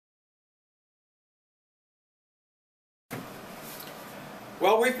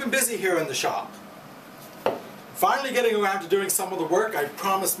Well, we've been busy here in the shop. Finally getting around to doing some of the work I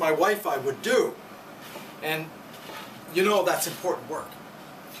promised my wife I would do. And you know that's important work.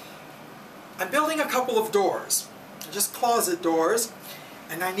 I'm building a couple of doors, just closet doors,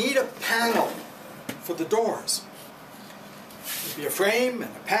 and I need a panel for the doors. There'll be a frame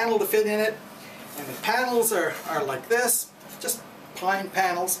and a panel to fit in it, and the panels are like this, just pine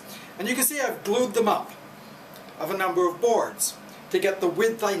panels. And you can see I've glued them up of a number of boards to get the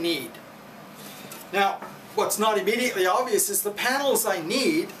width I need. Now, what's not immediately obvious is the panels I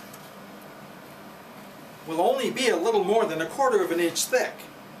need will only be a little more than 1/4 of an inch thick.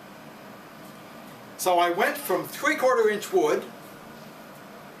 So I went from 3/4 inch wood,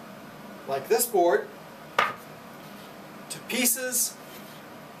 like this board, to pieces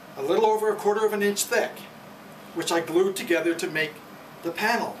a little over 1/4 of an inch thick, which I glued together to make the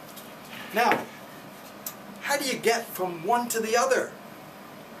panel. Now, how do you get from one to the other?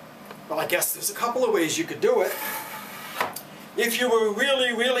 Well, I guess there's a couple of ways you could do it. If you were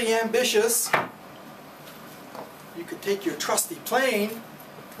really, really ambitious, you could take your trusty plane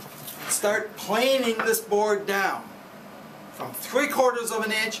and start planing this board down from 3/4 of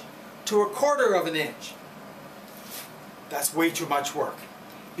an inch to 1/4 of an inch. That's way too much work.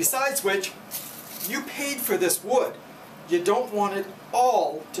 Besides which, you paid for this wood. You don't want it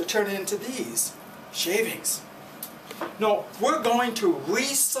all to turn into these shavings. No, we're going to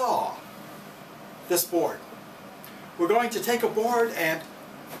resaw this board. We're going to take a board and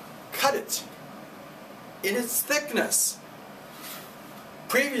cut it in its thickness.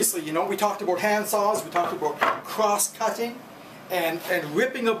 Previously, you know, we talked about hand saws, we talked about cross-cutting and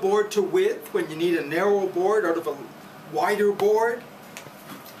ripping a board to width when you need a narrow board out of a wider board.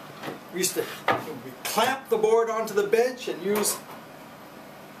 We used to clamp the board onto the bench and use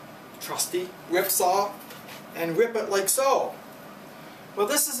trusty rip saw and rip it like so. Well,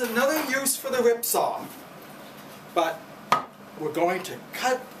 this is another use for the rip saw, but we're going to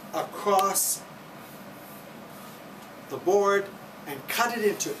cut across the board and cut it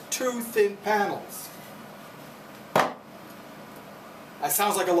into 2 thin panels. That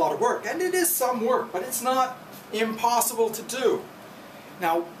sounds like a lot of work, and it is some work, but it's not impossible to do.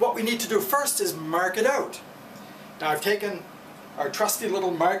 Now, what we need to do first is mark it out. Now, I've taken our trusty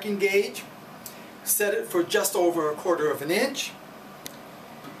little marking gauge, set it for just over 1/4 of an inch,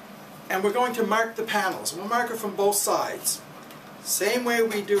 and we're going to mark the panels. We'll mark it from both sides. Same way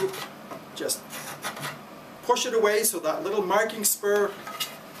we do, just push it away so that little marking spur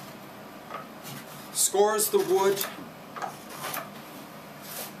scores the wood.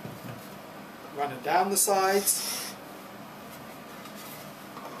 Run it down the sides.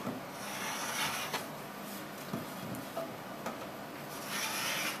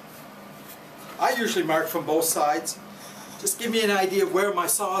 I usually mark from both sides. Just give me an idea of where my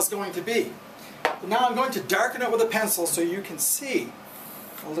saw is going to be. But now I'm going to darken it with a pencil so you can see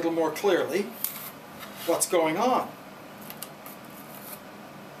a little more clearly what's going on.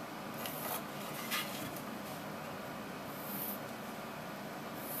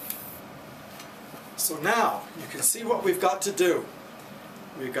 So now you can see what we've got to do.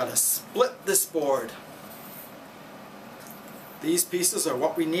 We've got to split this board. These pieces are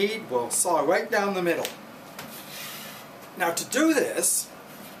what we need. We'll saw right down the middle. Now, to do this,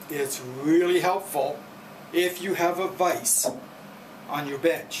 it's really helpful if you have a vise on your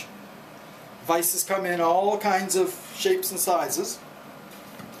bench. Vices come in all kinds of shapes and sizes.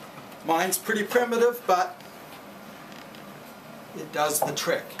 Mine's pretty primitive, but it does the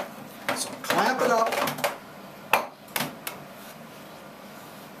trick. So clamp it up.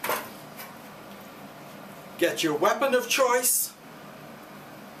 Get your weapon of choice.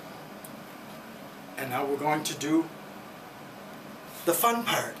 And now we're going to do the fun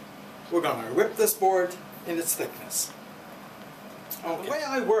part. We're going to rip this board in its thickness. Okay. The way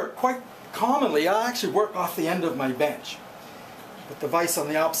I work, quite commonly, I actually work off the end of my bench with the vise on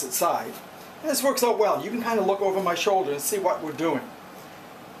the opposite side. And this works out well. You can kind of look over my shoulder and see what we're doing.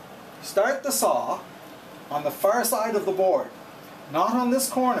 Start the saw on the far side of the board, not on this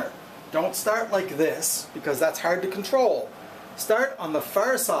corner. Don't start like this because that's hard to control. Start on the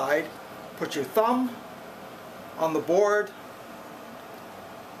far side, put your thumb on the board,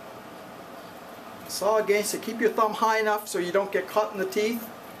 saw against it, keep your thumb high enough so you don't get caught in the teeth,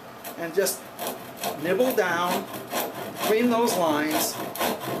 and just nibble down between those lines.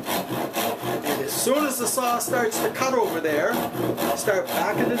 And as soon as the saw starts to cut over there, start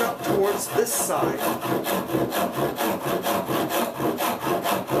backing it up towards this side.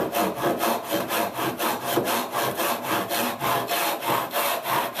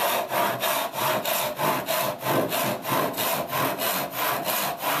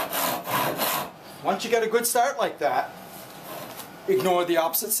 once you get a good start like that, ignore the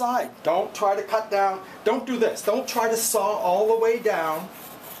opposite side. Don't try to cut down. Don't do this. Don't try to saw all the way down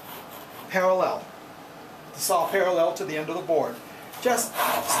parallel. To saw parallel to the end of the board. Just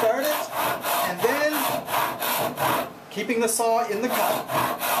start it, and then keeping the saw in the cut.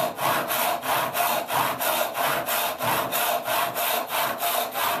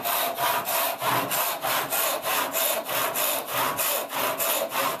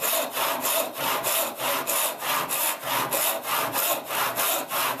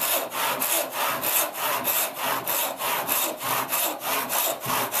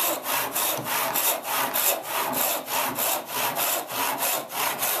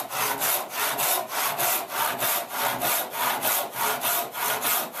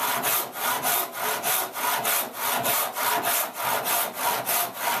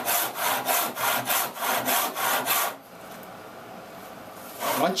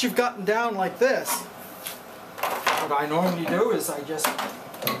 Once you've gotten down like this, what I normally do is I just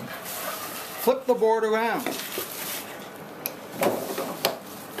flip the board around.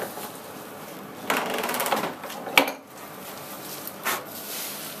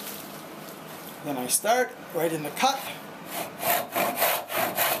 Then I start right in the cut,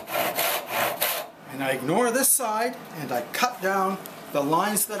 and I ignore this side, and I cut down the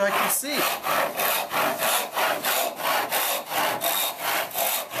lines that I can see.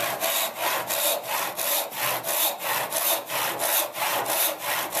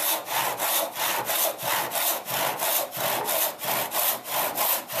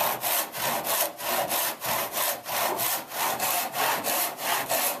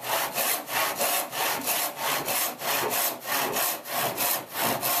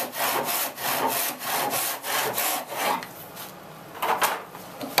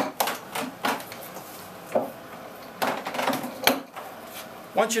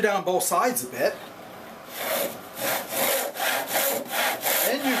 Once you're down both sides a bit,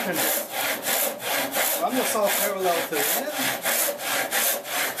 then you can run the saw parallel to the end.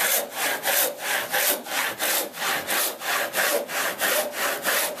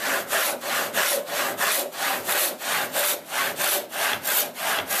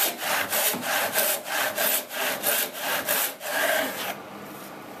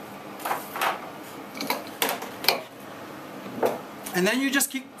 And then you just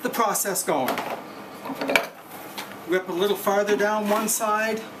keep the process going. Whip a little farther down one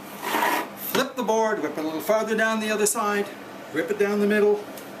side, flip the board, whip it a little farther down the other side, whip it down the middle.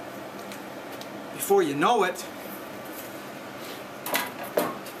 Before you know it,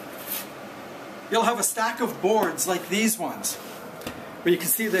 you'll have a stack of boards like these ones, where you can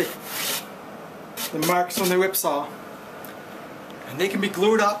see the marks on the whipsaw. And they can be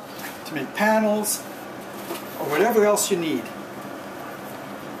glued up to make panels or whatever else you need.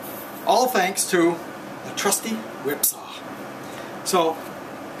 All thanks to the trusty whipsaw. So,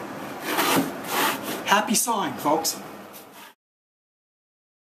 happy sawing, folks.